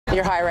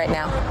You're high right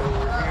now.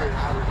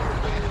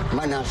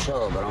 Might not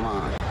show, but I'm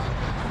on.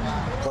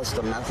 Plus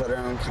the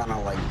methadone kind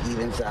of like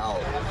evens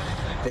out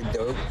the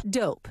dope.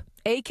 Dope,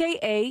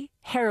 a.k.a.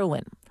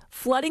 heroin,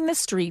 flooding the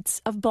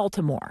streets of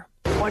Baltimore.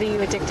 What are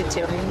you addicted to?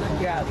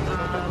 Yeah.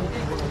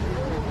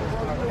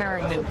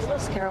 Heroin.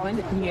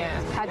 Heroin?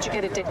 Yeah. How'd you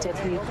get addicted?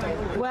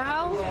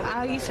 Well,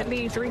 I used to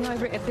be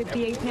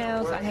 358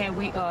 pounds. I had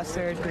weight loss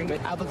surgery.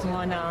 I was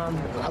on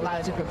a lot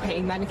of different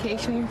pain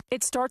medication.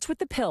 It starts with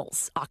the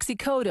pills,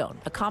 oxycodone,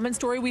 a common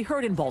story we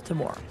heard in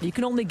Baltimore. You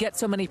can only get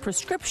so many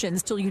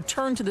prescriptions till you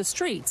turn to the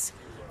streets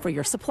for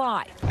your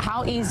supply.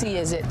 How easy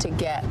is it to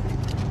get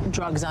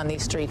drugs on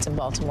these streets in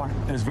Baltimore?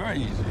 It's very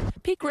easy.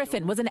 Pete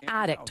Griffin was an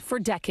addict for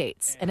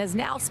decades and has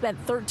now spent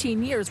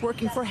 13 years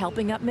working for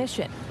Helping Up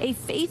Mission, a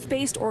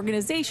faith-based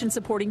organization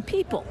supporting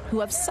people who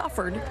have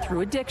suffered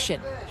through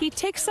addiction. He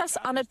takes us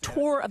on a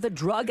tour of the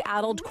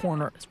drug-addled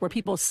corners where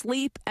people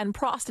sleep and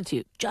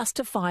prostitute just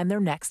to find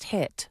their next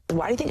hit.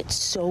 Why do you think it's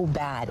so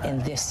bad in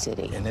this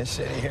city? In this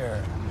city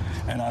here,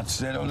 and I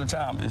said all the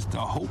time, it's the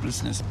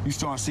hopelessness. You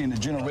start seeing the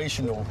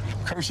generational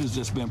curses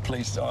that's been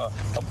placed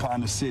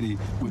upon the city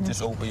with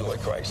this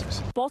opioid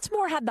crisis.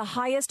 Baltimore had the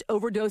highest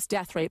overdose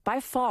death rate by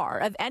far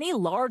of any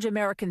large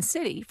American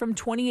city from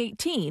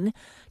 2018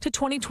 to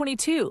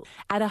 2022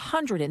 at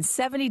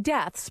 170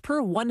 deaths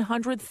per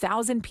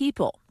 100,000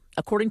 people.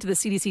 According to the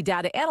CDC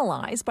data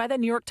analyzed by the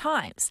New York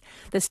Times,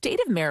 the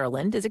state of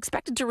Maryland is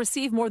expected to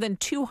receive more than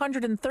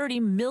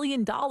 $230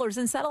 million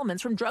in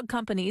settlements from drug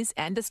companies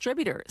and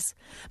distributors.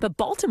 But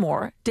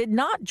Baltimore did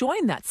not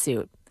join that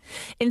suit.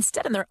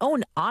 Instead, in their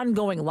own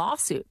ongoing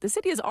lawsuit, the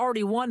city has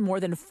already won more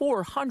than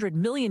 $400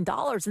 million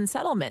in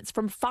settlements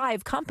from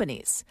 5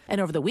 companies. And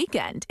over the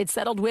weekend, it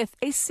settled with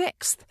a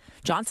 6th,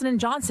 Johnson &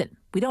 Johnson.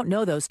 We don't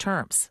know those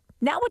terms.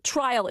 Now a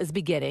trial is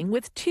beginning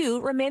with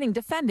 2 remaining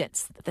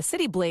defendants that the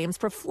city blames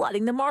for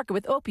flooding the market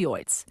with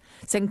opioids.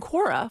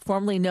 Cencora,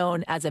 formerly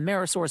known as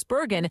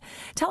AmerisourceBergen,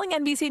 telling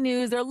NBC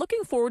News they're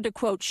looking forward to,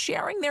 quote,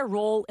 sharing their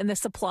role in the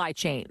supply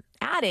chain,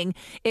 adding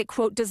it,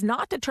 quote, does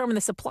not determine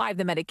the supply of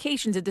the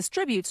medications it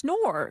distributes,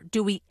 nor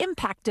do we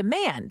impact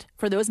demand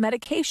for those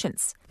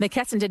medications.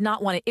 McKesson did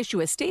not want to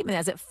issue a statement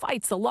as it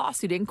fights the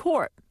lawsuit in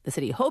court, the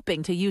city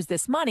hoping to use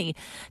this money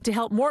to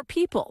help more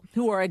people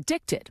who are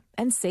addicted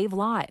and save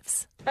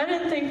lives. I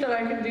didn't think that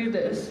I could do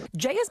this.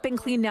 Jay has been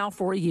clean now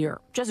for a year,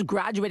 just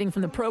graduating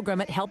from the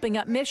program at Helping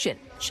Up Mission.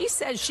 She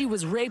says she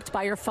was raped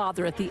by her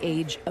father at the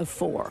age of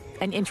 4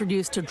 and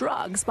introduced to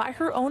drugs by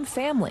her own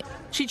family.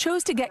 She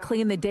chose to get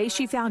clean the day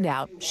she found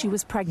out she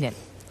was pregnant.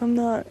 I'm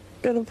not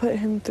going to put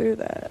him through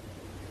that.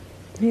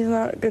 He's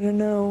not going to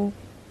know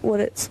what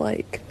it's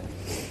like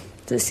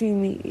to see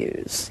me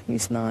use.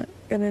 He's not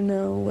going to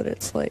know what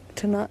it's like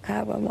to not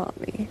have a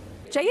mommy.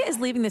 Jaya is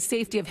leaving the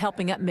safety of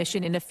Helping Up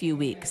Mission in a few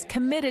weeks,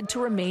 committed to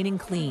remaining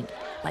clean,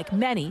 like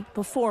many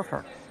before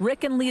her.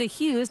 Rick and Lita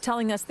Hughes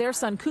telling us their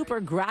son Cooper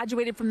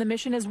graduated from the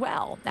mission as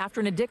well after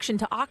an addiction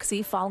to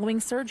oxy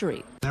following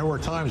surgery. There were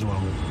times when,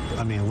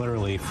 I mean,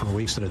 literally for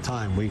weeks at a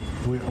time, we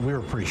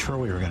were pretty sure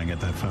we were going to get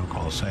that phone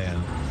call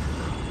saying,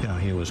 you know,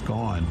 he was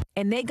gone.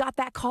 And they got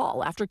that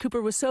call after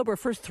Cooper was sober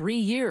for 3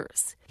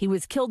 years. He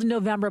was killed in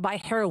November by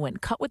heroin,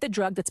 cut with a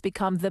drug that's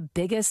become the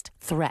biggest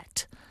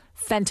threat,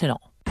 fentanyl.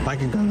 I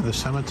can go to the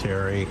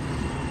cemetery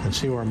and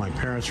see where my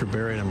parents are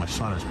buried and my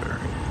son is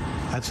buried.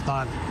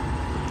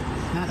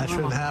 That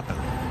shouldn't happen.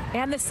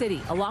 And the city,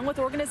 along with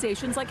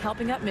organizations like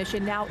Helping Up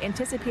Mission, now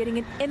anticipating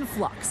an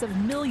influx of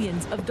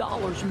millions of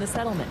dollars from the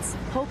settlements,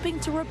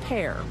 hoping to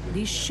repair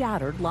these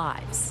shattered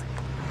lives.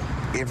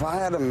 If I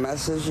had a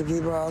message to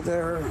people out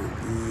there,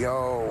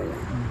 yo,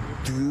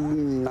 do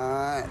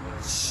not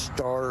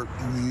start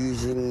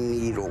using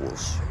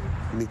needles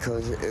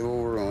because it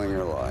will ruin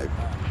your life.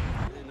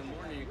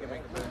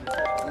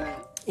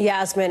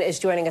 Yasmin is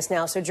joining us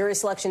now. So jury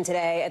selection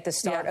today at the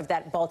start of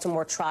that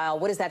Baltimore trial.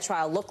 What does that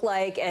trial look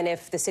like? And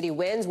if the city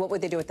wins, what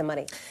would they do with the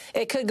money?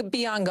 It could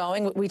be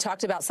ongoing. We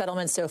talked about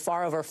settlements so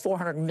far, over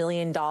 $400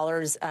 million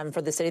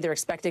for the city. They're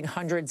expecting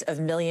hundreds of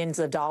millions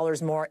of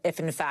dollars more if,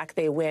 in fact,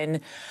 they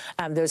win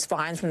those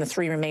fines from the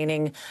 3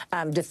 remaining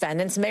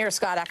defendants. Mayor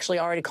Scott actually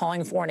already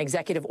calling for an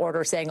executive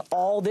order saying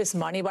all this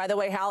money, by the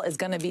way, Hal, is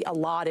going to be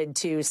allotted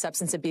to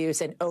substance abuse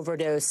and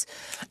overdose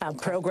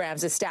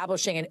programs,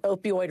 establishing an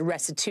opioid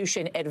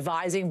restitution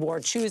advising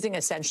board, choosing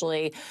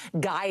essentially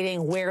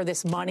guiding where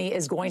this money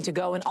is going to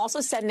go, and also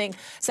setting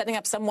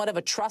up somewhat of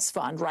a trust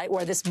fund, right,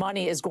 where this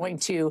money is going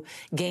to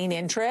gain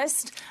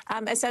interest,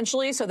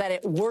 essentially, so that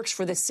it works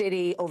for the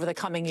city over the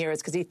coming years.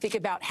 Because you think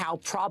about how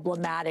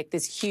problematic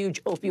this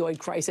huge opioid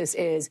crisis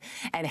is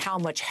and how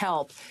much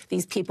help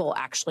these people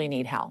actually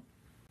need help.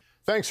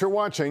 Thanks for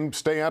watching.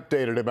 Stay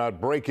updated about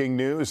breaking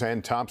news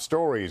and top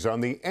stories on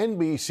the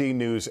NBC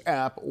News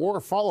app or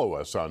follow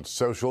us on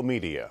social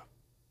media.